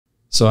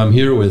So I'm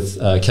here with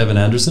Kevin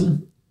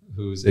Anderson,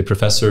 who's a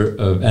professor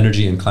of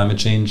energy and climate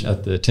change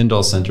at the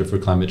Tyndall Centre for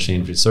Climate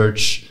Change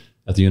Research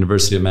at the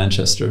University of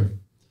Manchester.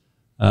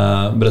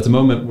 But at the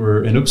moment,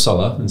 we're in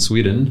Uppsala in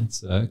Sweden.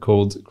 It's a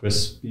cold,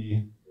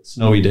 crispy,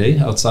 snowy day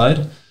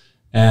outside.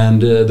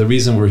 And the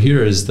reason we're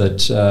here is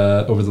that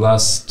over the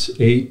last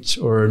 8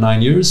 or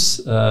 9 years,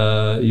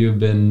 you've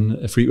been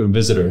a frequent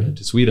visitor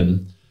to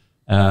Sweden.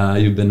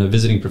 You've been a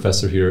visiting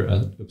professor here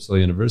at Uppsala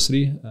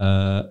University,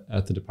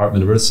 at the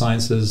Department of Earth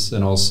Sciences,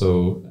 and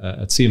also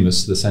at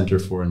CEMUS, the Center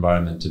for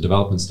Environment and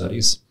Development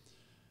Studies.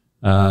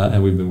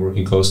 And we've been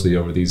working closely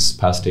over these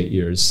past 8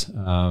 years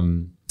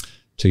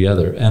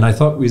together. And I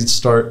thought we'd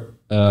start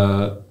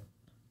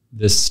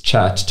this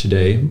chat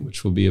today,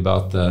 which will be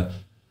about the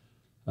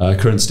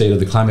current state of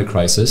the climate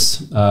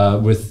crisis,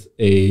 with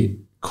a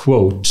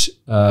quote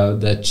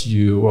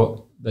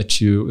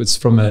it's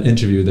from an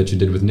interview that you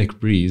did with Nick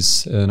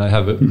Breeze. And I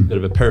have a bit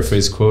of a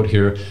paraphrase quote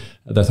here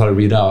that I thought I'd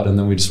read out, and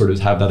then we'd sort of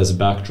have that as a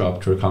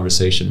backdrop to our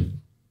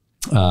conversation.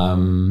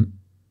 And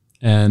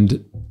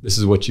this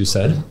is what you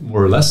said,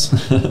 more or less.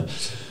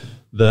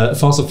 The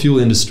fossil fuel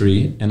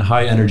industry and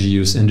high energy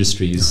use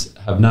industries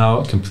have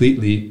now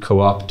completely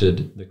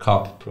co-opted the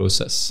COP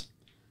process.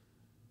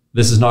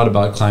 This is not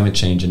about climate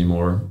change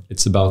anymore.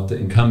 It's about the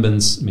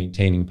incumbents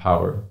maintaining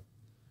power.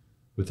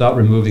 Without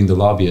removing the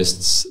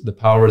lobbyists, the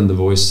power and the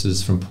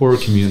voices from poorer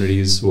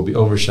communities will be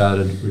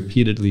overshadowed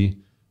repeatedly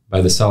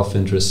by the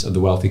self-interest of the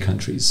wealthy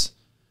countries.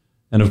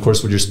 And of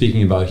course, what you're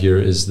speaking about here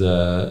is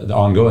the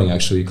ongoing,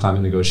 actually,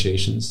 climate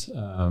negotiations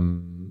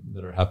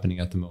that are happening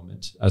at the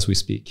moment as we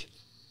speak.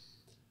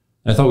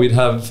 I thought we'd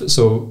have,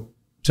 so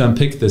to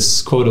unpick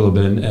this quote a little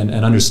bit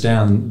and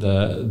understand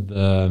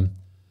the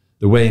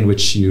way in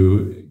which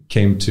you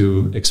came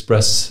to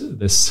express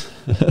this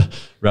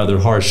rather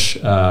harsh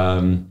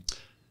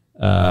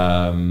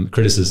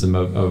criticism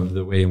of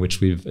the way in which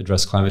we've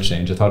addressed climate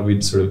change. I thought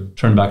we'd sort of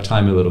turn back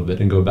time a little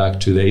bit and go back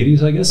to the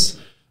 80s, I guess,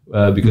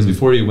 because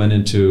before you went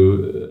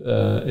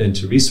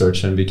into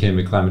research and became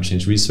a climate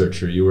change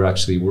researcher, you were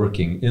actually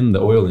working in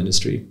the oil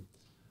industry.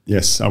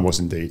 Yes, I was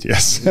indeed,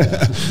 yes.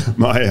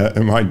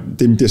 My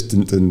dim,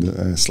 distant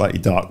and slightly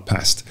dark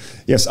past.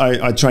 Yes,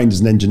 I trained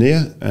as an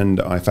engineer, and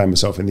I found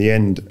myself in the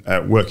end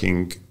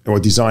working or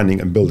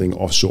designing and building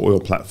offshore oil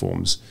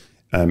platforms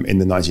in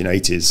the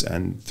 1980s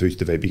and through to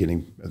the very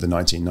beginning of the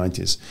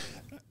 1990s.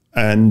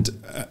 And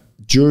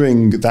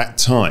during that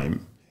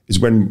time is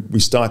when we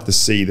started to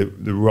see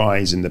the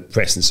rise in the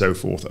press and so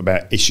forth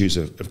about issues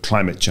of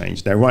climate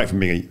change. Now, right from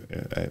being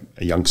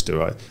a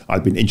youngster,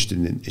 I'd been interested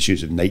in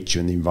issues of nature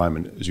and the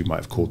environment, as you might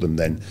have called them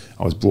then.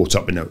 I was brought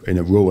up in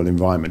a rural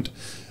environment.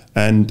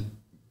 And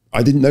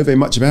I didn't know very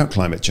much about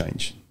climate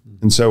change.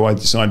 And so I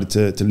decided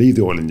to leave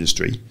the oil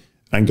industry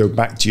and go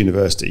back to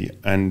university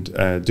and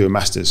do a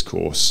master's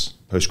course,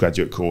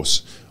 postgraduate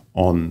course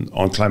on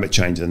climate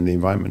change and the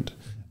environment.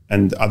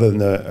 And other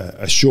than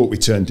a short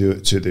return to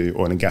the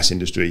oil and gas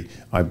industry,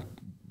 I've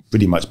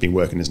pretty much been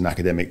working as an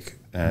academic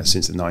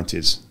since the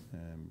 90s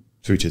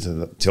through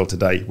to till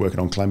today, working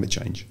on climate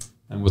change.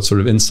 And what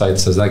sort of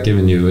insights has that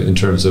given you in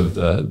terms of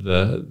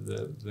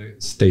the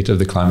state of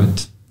the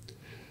climate?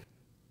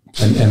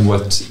 And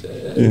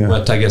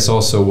what I guess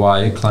also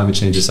why climate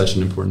change is such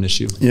an important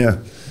issue? Yeah.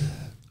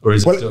 Or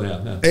is it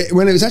still, it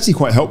was actually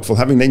quite helpful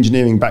having an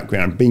engineering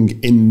background,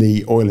 being in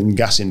the oil and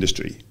gas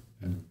industry.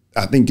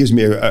 I think gives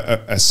me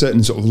a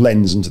certain sort of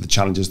lens into the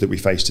challenges that we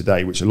face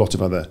today, which a lot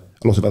of other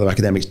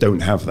academics don't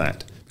have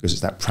that, because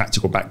it's that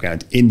practical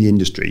background in the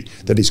industry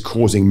that is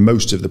causing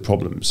most of the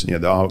problems. You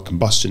know, our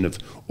combustion of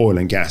oil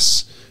and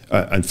gas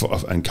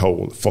and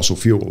coal, fossil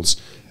fuels,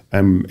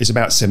 is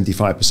about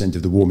 75%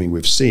 of the warming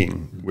we've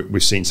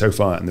seen so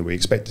far and that we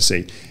expect to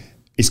see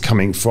is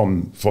coming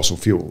from fossil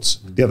fuels.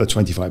 The other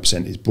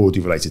 25% is broadly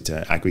related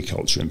to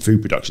agriculture and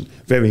food production.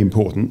 Very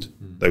important,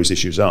 those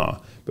issues are,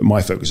 but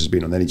my focus has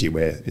been on energy,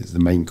 where it's the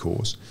main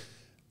cause.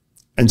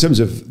 In terms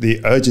of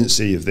the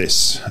urgency of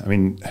this, I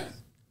mean,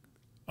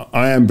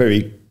 I am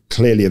very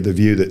clearly of the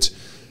view that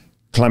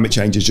climate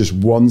change is just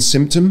one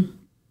symptom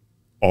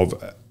of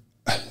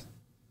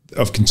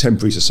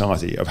contemporary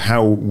society, of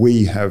how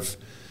we have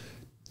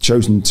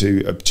chosen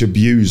to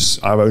abuse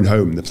our own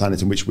home, the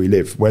planet in which we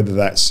live, whether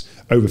that's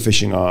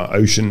overfishing our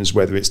oceans,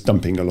 whether it's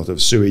dumping a lot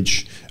of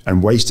sewage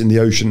and waste in the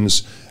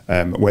oceans,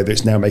 whether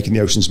it's now making the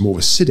oceans more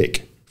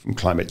acidic from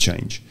climate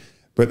change.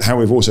 But how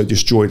we've also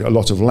destroyed a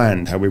lot of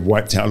land, how we've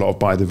wiped out a lot of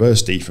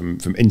biodiversity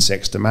from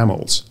insects to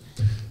mammals.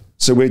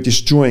 So we're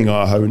destroying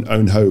our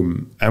own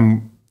home.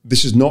 And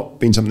this has not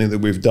been something that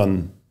we've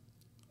done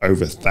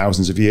over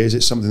thousands of years.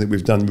 It's something that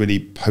we've done really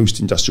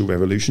post-industrial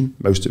revolution,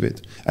 most of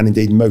it. And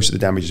indeed, most of the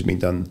damage has been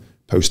done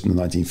post in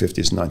the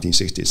 1950s and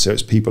 1960s. So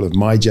it's people of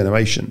my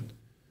generation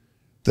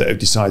that have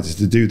decided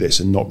to do this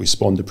and not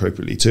respond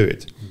appropriately to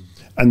it.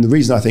 And the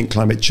reason I think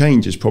climate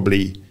change is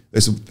probably,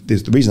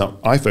 the reason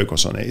I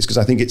focus on it is because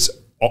I think it's,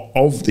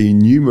 of the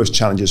numerous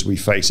challenges we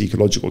face,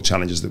 ecological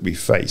challenges that we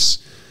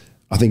face,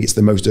 I think it's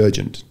the most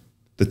urgent.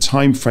 The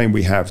time frame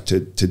we have to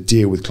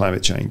deal with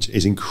climate change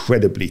is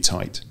incredibly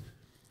tight.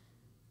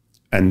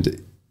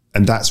 And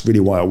And that's really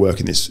why I work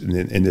in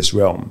this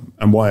realm,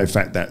 and why, in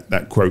fact,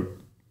 that quote,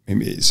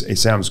 it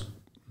sounds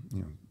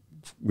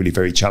really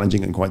very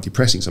challenging and quite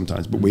depressing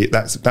sometimes, but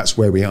that's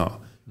where we are.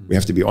 We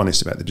have to be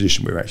honest about the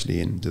position we're actually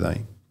in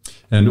today.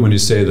 And when you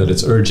say that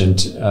it's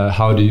urgent,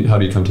 how do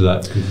you come to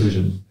that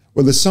conclusion?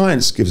 Well, the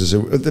science gives us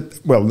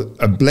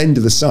a blend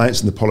of the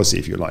science and the policy,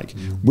 if you like.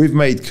 We've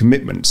made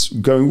commitments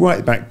going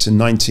right back to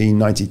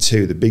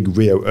 1992, the big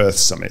Rio Earth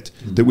Summit,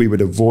 that we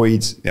would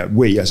avoid.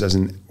 We, as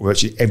in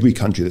virtually every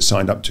country that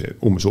signed up to it,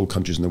 almost all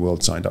countries in the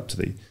world signed up to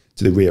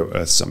the Rio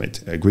Earth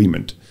Summit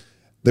agreement,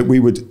 that we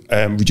would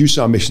reduce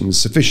our emissions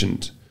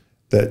sufficient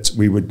that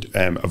we would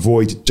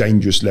avoid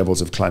dangerous levels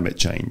of climate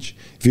change.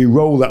 If you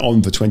roll that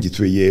on for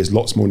 23 years,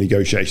 lots more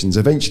negotiations,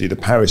 eventually the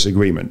Paris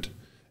Agreement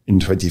in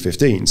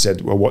 2015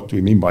 said, well, what do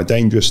we mean by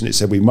dangerous? And it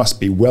said we must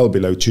be well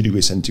below 2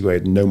 degrees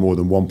centigrade and no more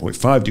than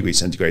 1.5 degrees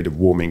centigrade of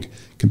warming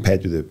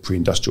compared to the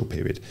pre-industrial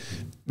period.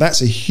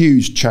 That's a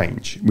huge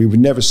change. We've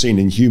never seen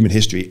in human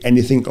history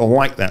anything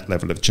like that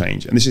level of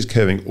change. And this is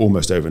occurring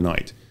almost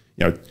overnight.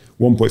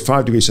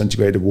 1.5 degrees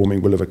centigrade of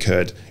warming will have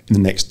occurred in the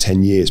next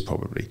 10 years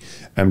probably.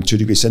 2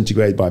 degrees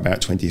centigrade by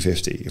about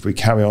 2050. If we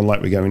carry on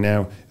like we're going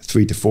now,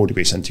 3 to 4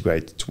 degrees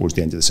centigrade towards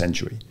the end of the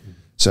century.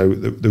 So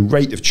the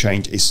rate of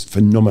change is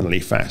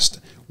phenomenally fast.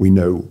 We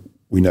know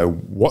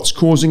what's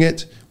causing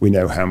it. We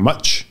know how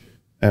much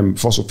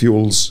fossil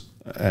fuels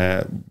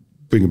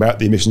bring about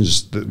the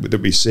emissions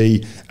that we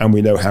see, and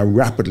we know how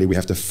rapidly we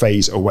have to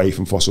phase away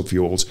from fossil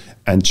fuels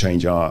and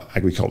change our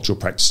agricultural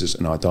practices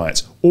and our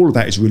diets. All of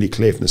that is really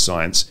clear from the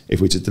science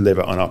if we're to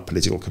deliver on our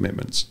political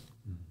commitments.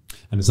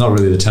 And it's not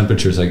really the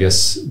temperatures, I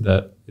guess,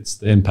 that it's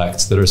the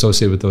impacts that are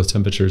associated with those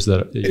temperatures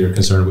that you're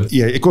concerned with.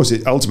 Yeah, of course,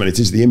 ultimately it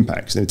is the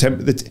impacts. If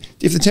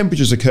the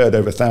temperatures occurred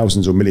over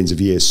thousands or millions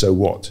of years, so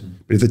what?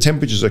 But if the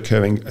temperatures are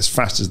occurring as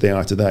fast as they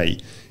are today,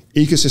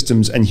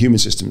 ecosystems and human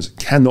systems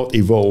cannot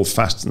evolve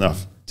fast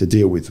enough to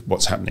deal with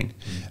what's happening.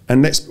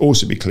 And let's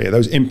also be clear,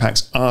 those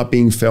impacts are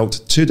being felt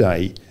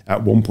today at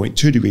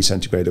 1.2 degrees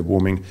centigrade of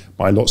warming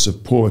by lots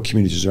of poorer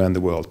communities around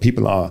the world.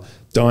 People are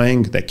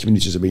dying, their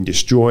communities are being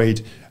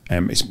destroyed.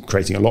 It's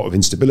creating a lot of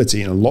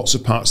instability in lots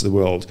of parts of the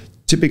world,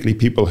 typically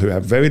people who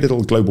have very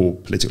little global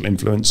political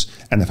influence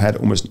and have had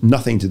almost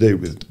nothing to do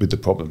with the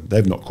problem.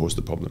 They've not caused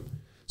the problem.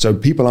 So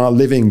people are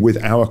living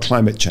with our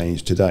climate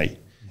change today,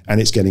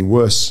 and it's getting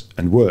worse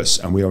and worse,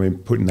 and we are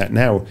putting that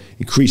now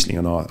increasingly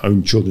on our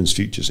own children's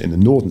futures in the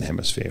Northern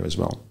Hemisphere as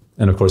well.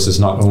 And of course, it's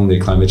not only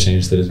climate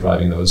change that is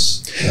driving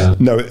those.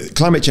 No,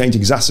 climate change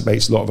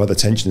exacerbates a lot of other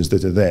tensions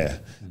that are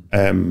there.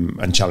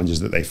 And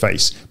challenges that they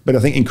face. But I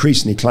think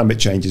increasingly climate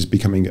change is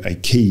becoming a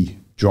key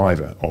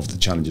driver of the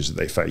challenges that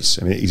they face.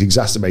 I mean, it's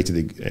exacerbated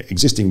the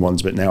existing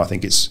ones, but now I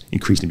think it's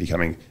increasingly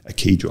becoming a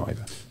key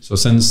driver. So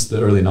since the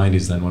early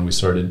 90s then, when we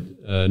started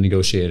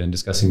negotiating and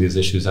discussing these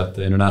issues at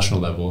the international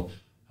level,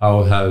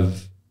 how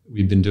have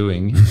we been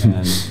doing? And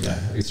I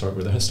can start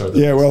with that.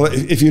 Yeah, well,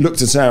 if you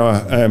looked at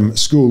our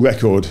school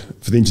record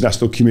for the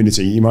international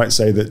community, you might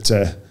say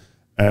that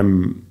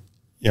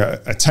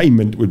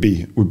attainment would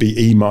be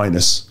E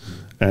minus.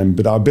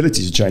 But our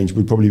ability to change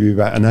would probably be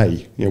about an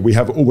A. We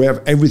have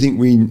everything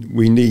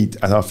we need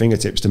at our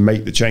fingertips to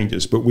make the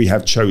changes, but we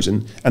have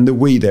chosen, and the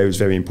we there is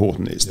very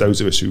important. It's those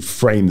of us who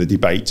frame the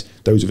debate,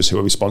 those of us who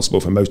are responsible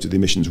for most of the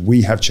emissions.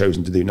 We have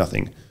chosen to do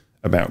nothing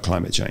about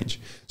climate change.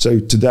 So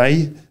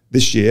today,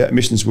 this year,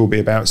 emissions will be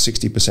about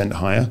 60%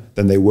 higher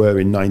than they were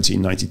in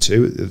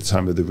 1992 at the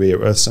time of the Rio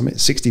Earth Summit,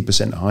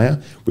 60%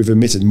 higher. We've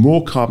emitted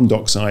more carbon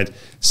dioxide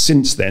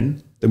since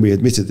then than we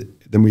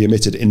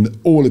emitted in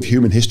all of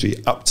human history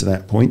up to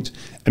that point.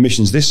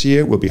 Emissions this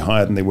year will be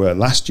higher than they were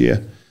last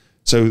year.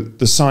 So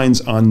the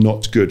signs are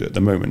not good at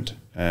the moment.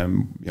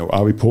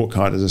 Our report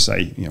card, as I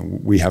say,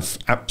 we have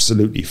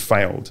absolutely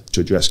failed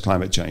to address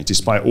climate change.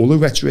 Despite all the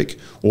rhetoric,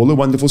 all the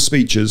wonderful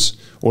speeches,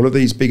 all of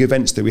these big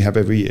events that we have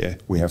every year,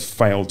 we have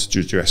failed to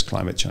address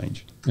climate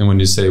change. And when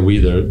you say we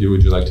there,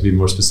 would you like to be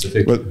more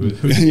specific?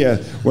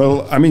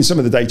 Well, I mean, some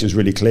of the data is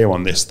really clear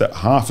on this, that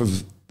half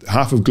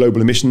of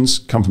global emissions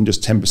come from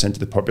just 10% of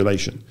the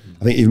population.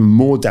 I think even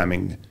more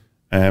damning,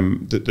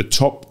 that the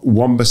top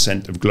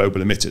 1% of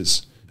global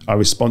emitters are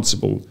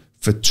responsible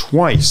for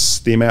twice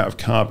the amount of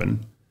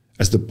carbon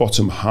as the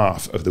bottom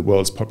half of the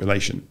world's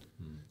population.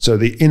 So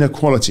the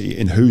inequality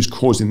in who's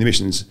causing the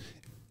emissions,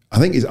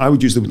 I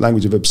would use the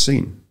language of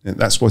obscene.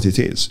 That's what it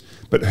is.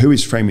 But who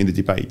is framing the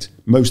debate?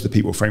 Most of the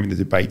people framing the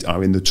debate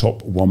are in the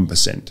top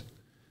 1%.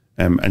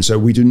 And so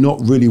we do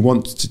not really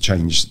want to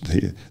change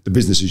the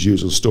business as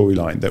usual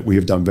storyline that we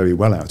have done very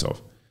well out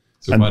of.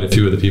 So quite a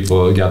few of the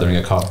people gathering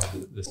at COP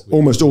this week.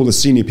 Almost all the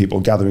senior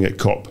people gathering at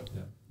COP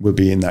will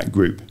be in that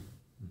group.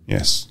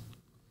 Yes.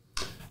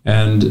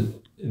 And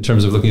in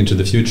terms of looking into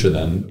the future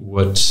then,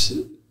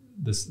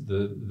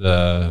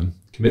 the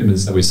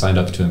commitments that we signed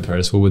up to in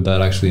Paris, what would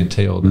that actually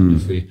entail then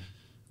if we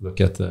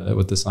look at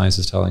what the science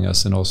is telling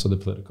us and also the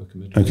political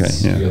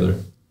commitments together?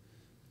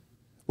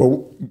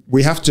 Well,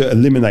 we have to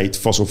eliminate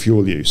fossil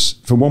fuel use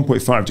from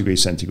 1.5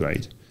 degrees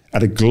centigrade.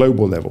 At a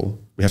global level,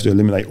 we have to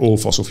eliminate all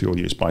fossil fuel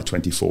use by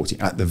 2040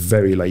 at the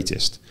very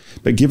latest.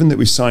 But given that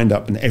we've signed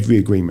up in every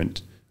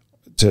agreement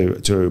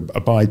to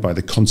abide by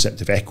the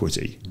concept of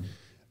equity,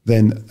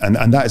 then, and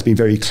that has been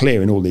very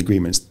clear in all the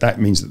agreements,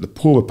 that means that the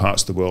poorer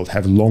parts of the world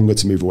have longer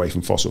to move away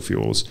from fossil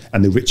fuels,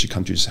 and the richer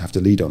countries have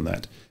to lead on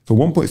that. For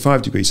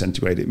 1.5 degrees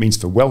centigrade, it means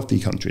for wealthy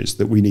countries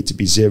that we need to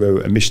be zero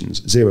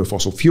emissions, zero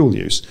fossil fuel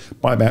use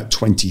by about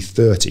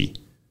 2030.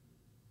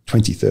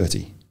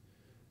 2030.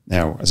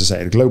 Now, as I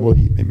say,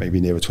 globally, it may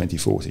be nearer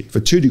 2040. For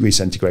 2 degrees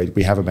centigrade,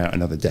 we have about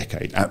another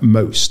decade at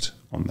most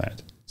on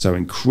that. So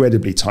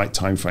incredibly tight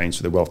timeframes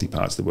for the wealthy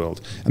parts of the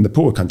world. And the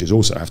poorer countries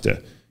also have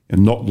to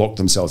not lock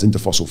themselves into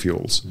fossil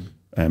fuels,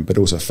 but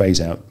also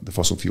phase out the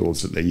fossil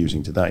fuels that they're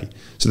using today.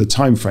 So the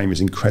time frame is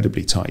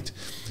incredibly tight.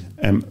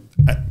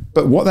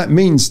 But what that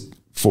means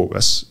for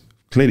us,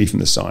 clearly from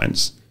the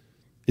science,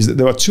 is that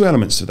there are two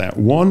elements to that.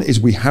 One is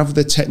we have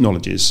the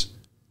technologies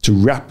to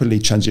rapidly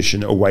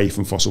transition away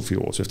from fossil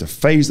fuels. You have to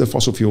phase the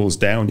fossil fuels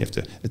down, you have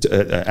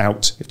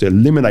to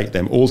eliminate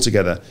them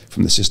altogether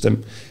from the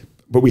system.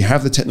 But we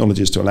have the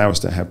technologies to allow us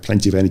to have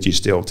plenty of energy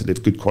still to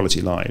live good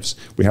quality lives.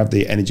 We have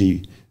the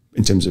energy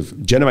in terms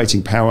of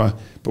generating power,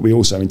 but we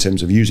also in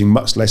terms of using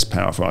much less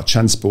power for our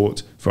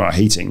transport, for our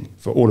heating,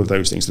 for all of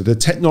those things. So the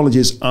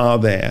technologies are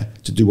there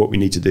to do what we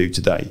need to do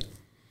today.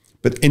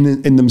 But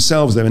in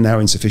themselves, they are now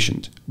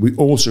insufficient. We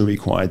also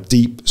require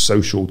deep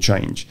social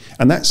change.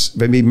 And that's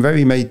been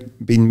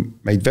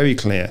made very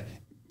clear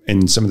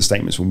in some of the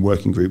statements from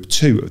Working Group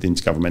 2 of the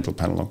Intergovernmental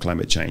Panel on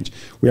Climate Change.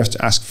 We have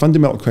to ask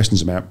fundamental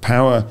questions about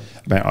power,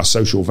 about our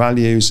social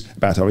values,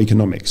 about our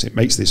economics. It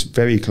makes this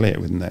very clear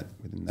within that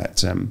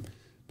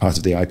part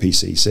of the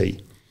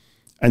IPCC.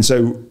 And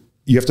so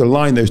you have to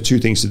align those two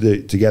things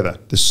together,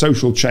 the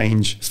social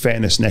change,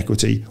 fairness and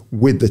equity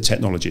with the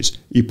technologies.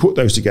 You put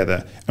those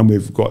together and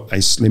we've got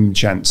a slim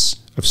chance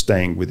of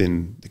staying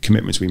within the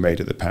commitments we made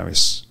at the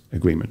Paris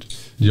Agreement.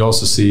 Do you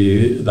also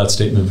see that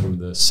statement from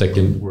the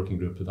second working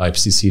group of the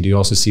IPCC? Do you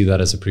also see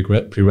that as a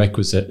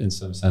prerequisite in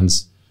some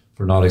sense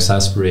for not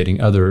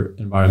exacerbating other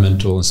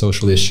environmental and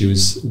social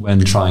issues when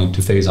trying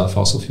to phase out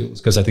fossil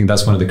fuels? Because I think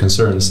that's one of the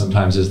concerns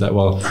sometimes is that,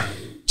 well,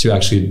 to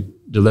actually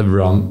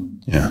deliver on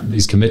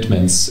these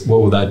commitments,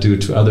 what will that do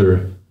to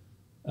other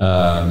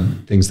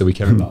things that we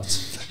care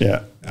about?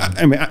 Yeah,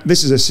 I mean,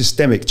 this is a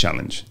systemic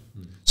challenge.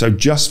 So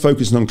just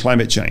focusing on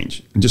climate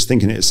change and just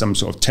thinking it as some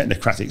sort of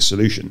technocratic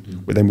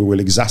solution, well, then we will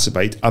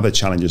exacerbate other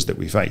challenges that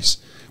we face.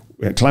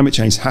 Climate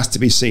change has to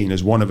be seen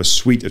as one of a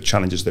suite of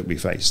challenges that we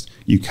face.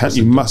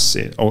 You must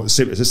see it, or it's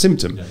a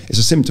symptom. Yeah. It's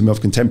a symptom of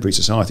contemporary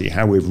society,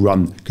 how we've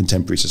run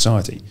contemporary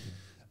society.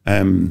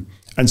 And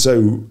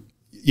so,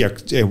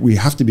 we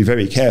have to be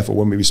very careful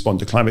when we respond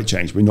to climate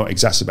change. We're not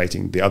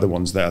exacerbating the other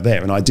ones that are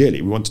there. And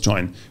ideally, we want to try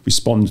and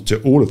respond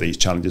to all of these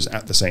challenges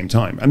at the same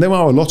time. And there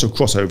are a lot of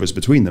crossovers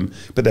between them,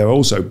 but there are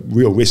also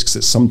real risks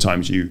that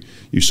sometimes you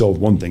solve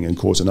one thing and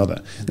cause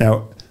another.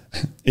 Now,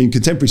 in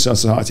contemporary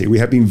society, we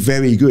have been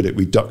very good at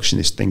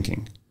reductionist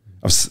thinking,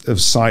 of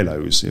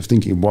silos, of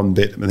thinking one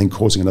bit and then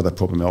causing another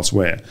problem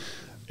elsewhere.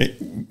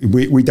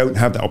 We don't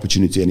have that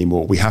opportunity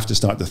anymore. We have to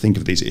start to think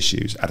of these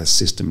issues at a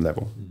system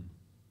level.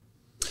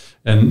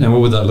 And what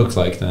would that look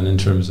like then in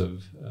terms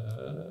of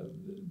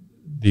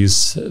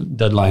these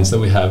deadlines that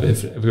we have?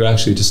 If we were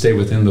actually to stay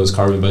within those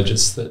carbon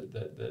budgets that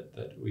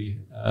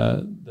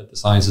the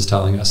science is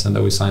telling us and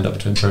that we signed up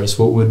to in Paris,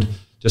 what would,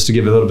 just to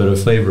give a little bit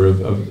of flavor of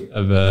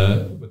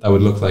what that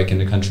would look like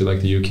in a country like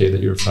the UK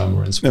that you're from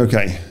or in Sweden?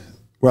 Okay,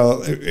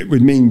 well, it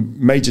would mean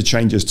major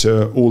changes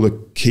to all the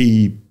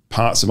key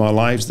parts of our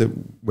lives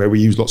where we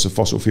use lots of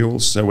fossil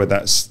fuels. So whether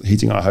that's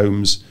heating our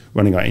homes,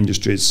 running our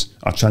industries,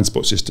 our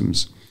transport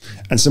systems.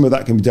 And some of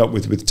that can be dealt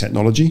with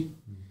technology.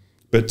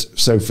 But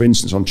so, for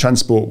instance, on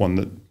transport, one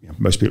that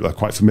most people are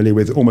quite familiar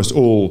with, almost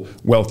all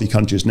wealthy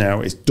countries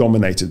now is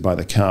dominated by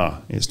the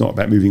car. It's not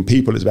about moving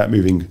people, it's about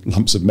moving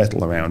lumps of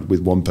metal around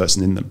with one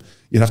person in them.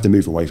 You'd have to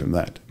move away from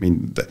that. I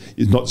mean,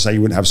 it's not to say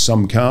you wouldn't have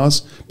some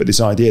cars, but this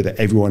idea that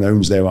everyone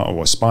owns their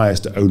or aspires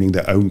to owning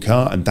their own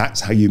car, and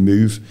that's how you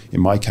move,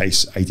 in my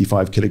case,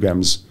 85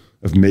 kilograms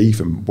of me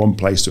from one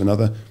place to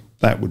another,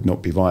 that would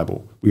not be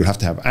viable. We would have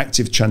to have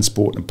active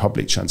transport and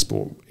public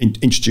transport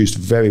introduced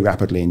very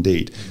rapidly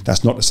indeed.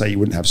 That's not to say you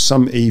wouldn't have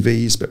some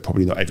EVs, but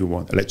probably not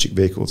everyone, electric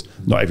vehicles,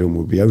 not everyone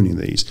would be owning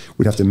these.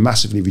 We'd have to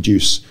massively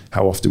reduce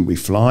how often we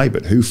fly,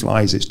 but who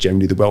flies? It's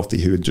generally the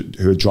wealthy who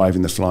are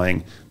driving the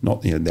flying,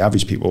 not the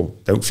average people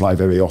don't fly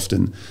very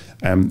often.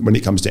 When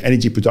it comes to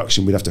energy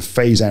production, we'd have to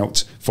phase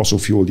out fossil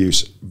fuel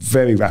use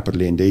very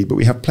rapidly indeed, but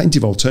we have plenty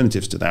of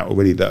alternatives to that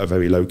already that are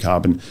very low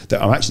carbon,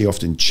 that are actually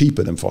often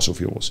cheaper than fossil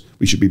fuels.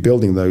 We should be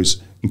building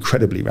those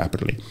incredibly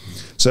rapidly.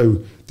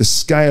 So the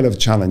scale of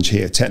challenge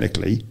here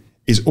technically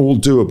is all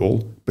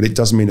doable, but it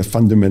doesn't mean a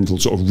fundamental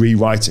sort of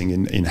rewriting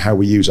in how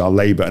we use our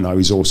labor and our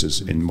resources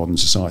in modern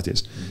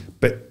societies.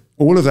 But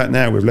all of that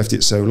now, we've left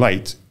it so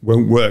late,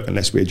 won't work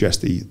unless we address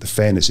the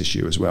fairness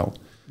issue as well.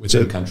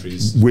 Within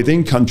countries?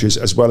 Within countries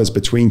as well as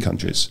between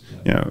countries.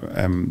 Yeah.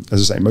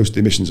 As I say, most of the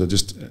emissions are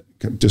just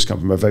come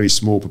from a very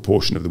small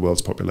proportion of the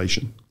world's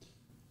population.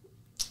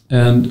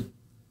 And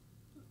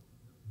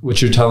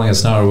what you're telling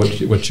us now, or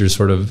what you're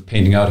sort of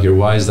painting out here,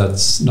 why is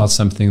that not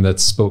something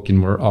that's spoken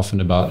more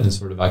often about in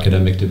sort of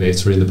academic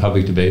debates or in the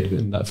public debate,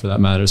 and that for that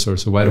matter? So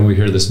why don't we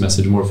hear this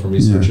message more from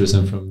researchers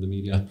and from the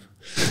media?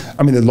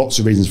 I mean, there are lots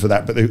of reasons for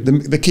that, but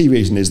the key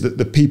reason is that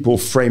the people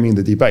framing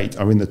the debate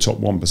are in the top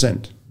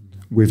 1%.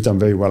 We've done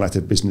very well out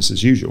of business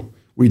as usual.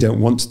 We don't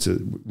want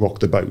to rock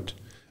the boat.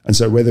 And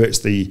so whether it's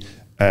the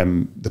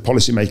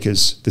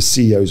policymakers, the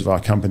CEOs of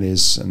our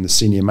companies and the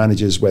senior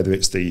managers, whether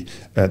it's the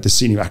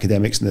senior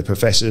academics and the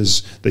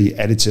professors, the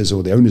editors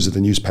or the owners of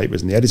the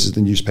newspapers and the editors of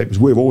the newspapers,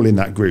 we're all in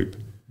that group.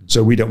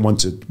 So we don't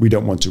want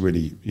to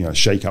really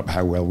shake up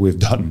how well we've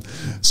done.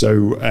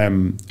 So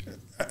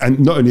and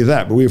not only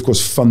that, but we of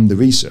course fund the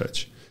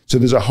research. So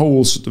there's a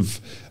whole sort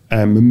of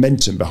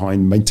momentum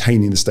behind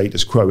maintaining the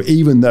status quo,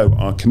 even though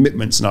our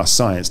commitments and our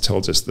science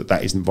tells us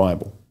that isn't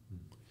viable.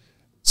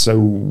 So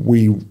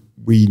we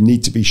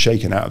need to be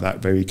shaken out of that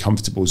very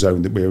comfortable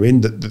zone that we're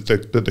in.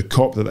 The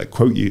COP, that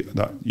quote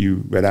that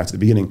you read out at the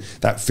beginning,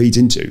 that feeds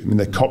into. I mean,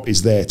 the COP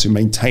is there to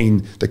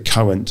maintain the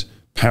current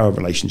power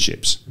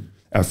relationships.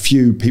 A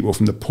few people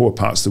from the poor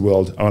parts of the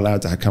world are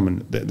allowed to come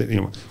and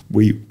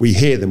we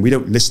hear them. We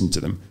don't listen to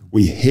them.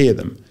 We hear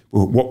them.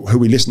 Who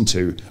we listen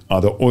to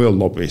are the oil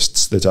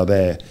lobbyists that are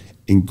there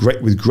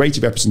with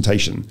greater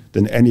representation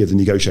than any of the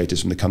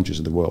negotiators from the countries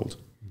of the world.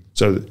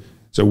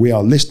 So we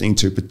are listening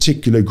to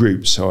particular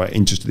groups who are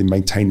interested in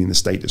maintaining the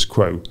status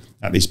quo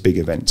at these big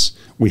events.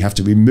 We have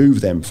to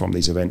remove them from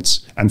these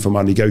events and from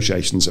our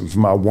negotiations and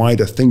from our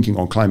wider thinking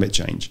on climate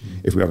change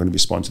if we are going to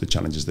respond to the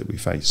challenges that we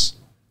face.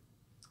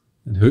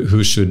 And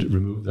who should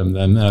remove them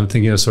then? And I'm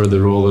thinking of sort of the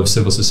role of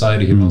civil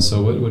society here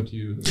also. How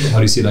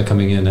do you see that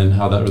coming in and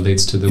how that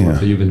relates to the work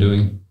that you've been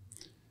doing?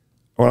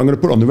 Well, I'm going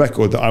to put on the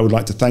record that I would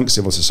like to thank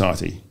civil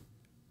society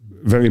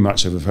very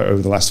much over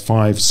the last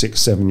 5,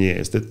 6, 7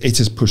 years, that it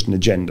has pushed an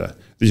agenda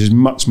that is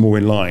much more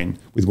in line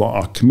with what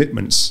our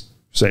commitments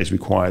say is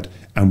required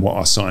and what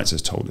our science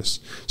has told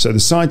us. So the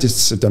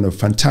scientists have done a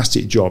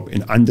fantastic job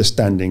in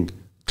understanding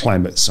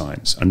climate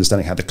science,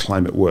 understanding how the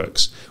climate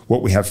works.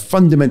 What we have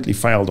fundamentally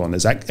failed on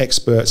as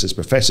experts, as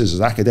professors,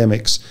 as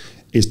academics,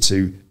 is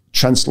to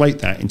translate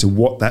that into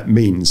what that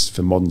means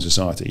for modern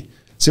society.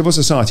 Civil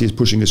society is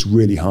pushing us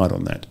really hard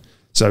on that.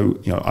 So,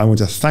 I want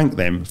to thank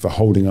them for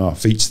holding our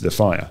feet to the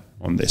fire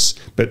on this.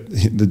 But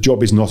the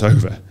job is not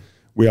over.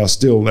 There are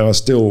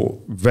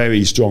still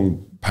very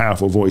strong,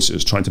 powerful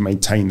voices trying to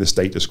maintain the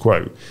status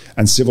quo.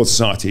 And civil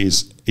society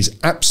is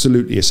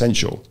absolutely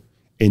essential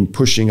in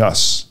pushing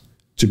us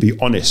to be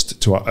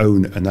honest to our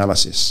own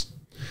analysis.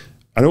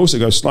 And also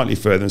go slightly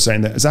further and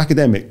saying that as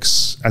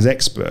academics, as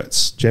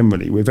experts,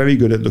 generally, we're very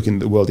good at looking at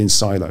the world in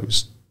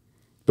silos.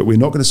 But we're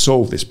not going to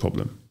solve this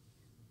problem,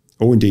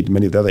 or indeed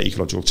many of the other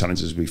ecological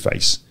challenges we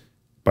face,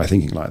 by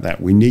thinking like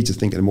that. We need to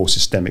think at a more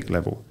systemic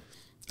level.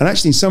 And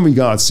actually, in some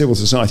regards, civil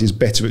society is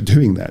better at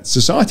doing that.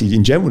 Society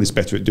in general is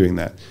better at doing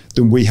that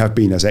than we have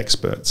been as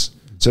experts.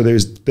 So there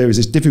is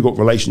this difficult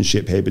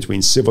relationship here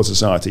between civil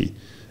society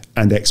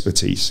and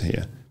expertise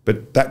here.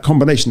 But that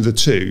combination of the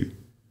two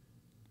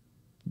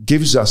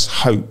gives us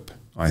hope,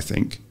 I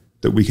think,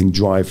 that we can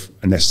drive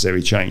a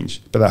necessary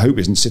change. But that hope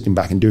isn't sitting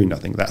back and doing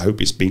nothing. That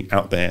hope is being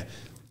out there,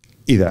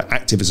 either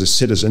active as a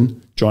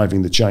citizen,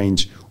 driving the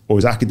change, or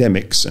as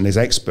academics and as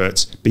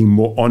experts, being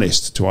more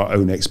honest to our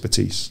own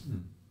expertise.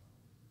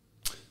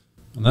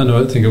 On that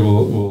note, I think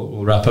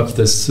we'll wrap up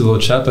this little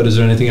chat, but is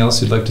there anything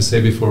else you'd like to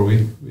say before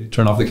we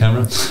turn off the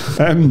camera?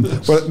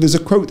 Well, there's a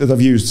quote that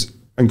I've used,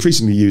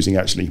 increasingly using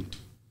actually,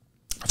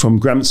 from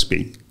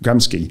Gramsci,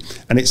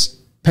 and it's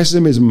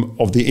pessimism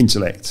of the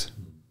intellect,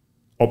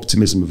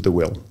 optimism of the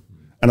will.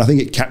 And I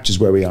think it captures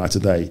where we are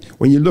today.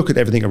 When you look at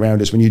everything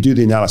around us, when you do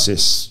the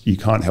analysis, you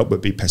can't help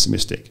but be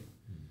pessimistic.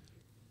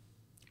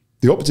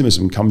 The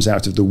optimism comes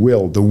out of the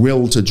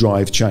will to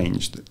drive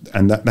change.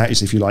 And that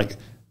is, if you like,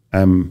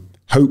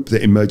 hope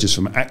that emerges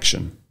from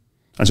action.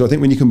 And so I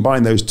think when you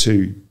combine those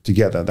two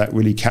together, that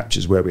really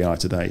captures where we are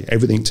today.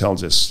 Everything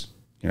tells us,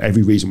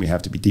 every reason we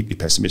have to be deeply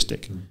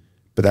pessimistic,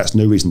 but that's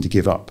no reason to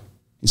give up.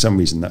 In some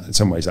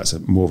ways, that's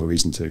more of a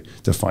reason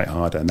to fight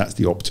harder, and that's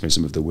the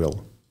optimism of the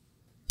will.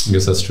 I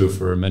guess that's true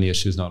for many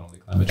issues, not only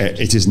climate change.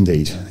 It is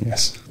indeed,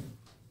 yes.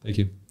 Thank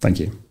you. Thank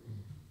you.